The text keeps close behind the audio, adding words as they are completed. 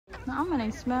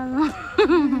Smell.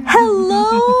 Hello,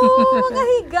 mga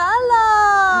higala!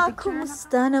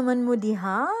 Kumusta naman mo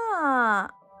diha?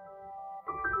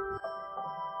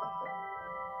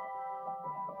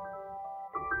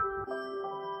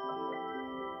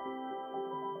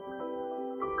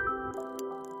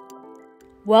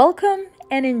 Welcome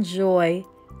and enjoy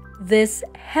this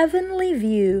heavenly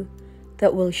view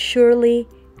that will surely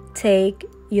take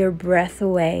your breath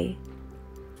away.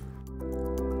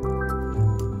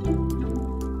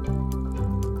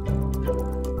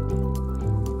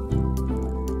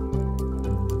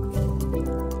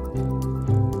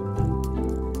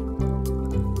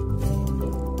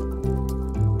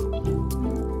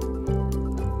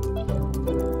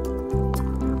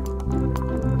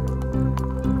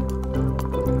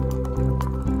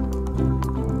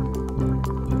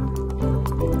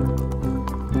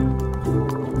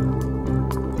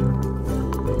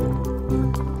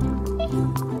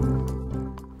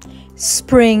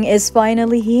 Spring is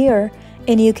finally here,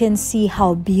 and you can see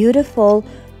how beautiful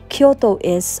Kyoto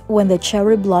is when the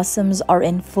cherry blossoms are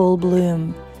in full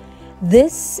bloom.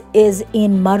 This is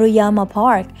in Maruyama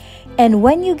Park, and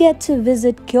when you get to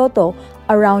visit Kyoto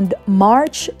around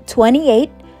March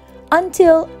 28th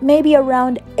until maybe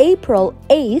around April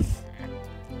 8th,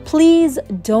 please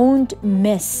don't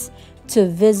miss to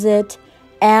visit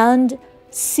and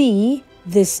see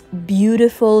this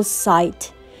beautiful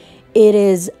sight. It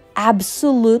is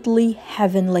absolutely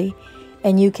heavenly,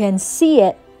 and you can see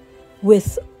it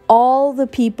with all the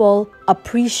people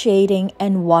appreciating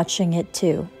and watching it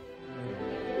too.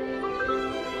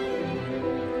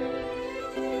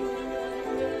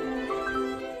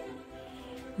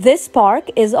 This park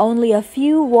is only a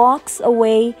few walks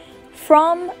away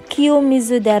from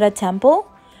Kiyomizudera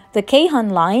Temple, the Keihan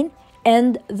line,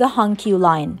 and the Hankyu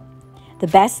line. The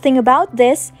best thing about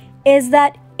this is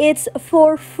that it's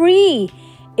for free.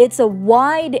 It's a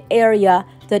wide area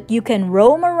that you can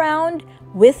roam around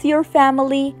with your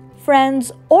family,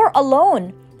 friends, or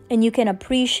alone, and you can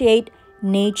appreciate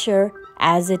nature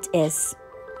as it is.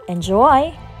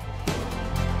 Enjoy!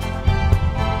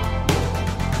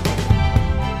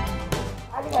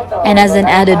 And as an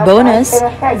added bonus,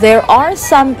 there are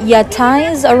some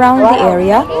yatais around the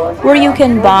area where you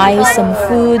can buy some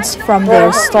foods from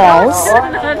their stalls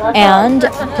and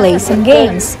play some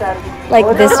games. Like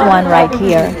this one right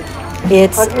here.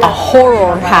 It's a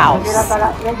horror house.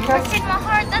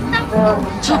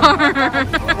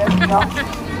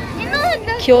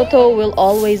 Kyoto will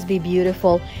always be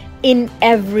beautiful in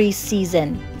every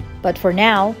season. But for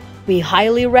now, we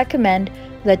highly recommend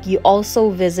that you also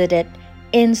visit it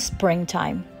in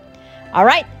springtime.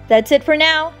 Alright, that's it for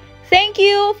now. Thank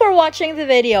you for watching the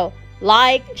video.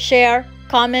 Like, share,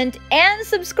 comment, and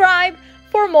subscribe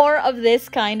for more of this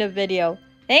kind of video.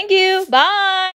 Thank you. Bye.